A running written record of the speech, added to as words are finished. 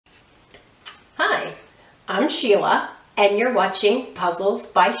I'm Sheila, and you're watching Puzzles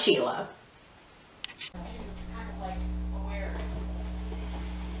by Sheila.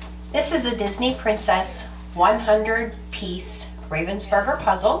 This is a Disney Princess 100-piece Ravensburger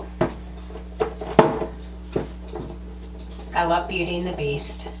puzzle. I love Beauty and the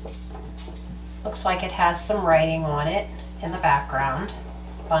Beast. Looks like it has some writing on it in the background.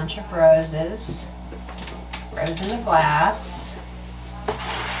 Bunch of roses. Rose in the glass.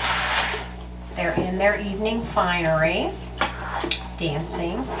 They're in their evening finery,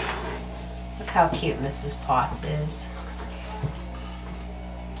 dancing. Look how cute Mrs. Potts is.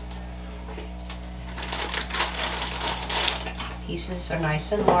 Pieces are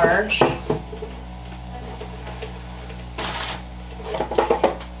nice and large.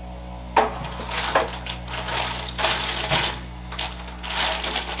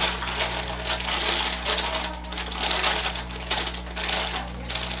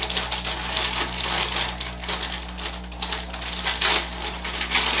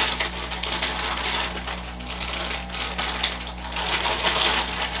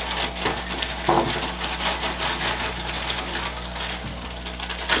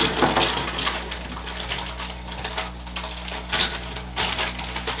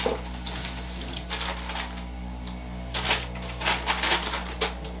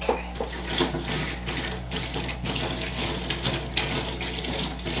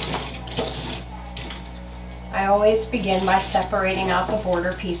 I always begin by separating out the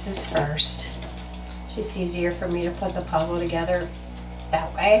border pieces first. It's just easier for me to put the puzzle together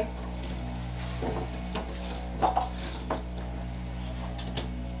that way.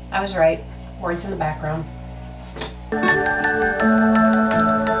 I was right. Words in the background.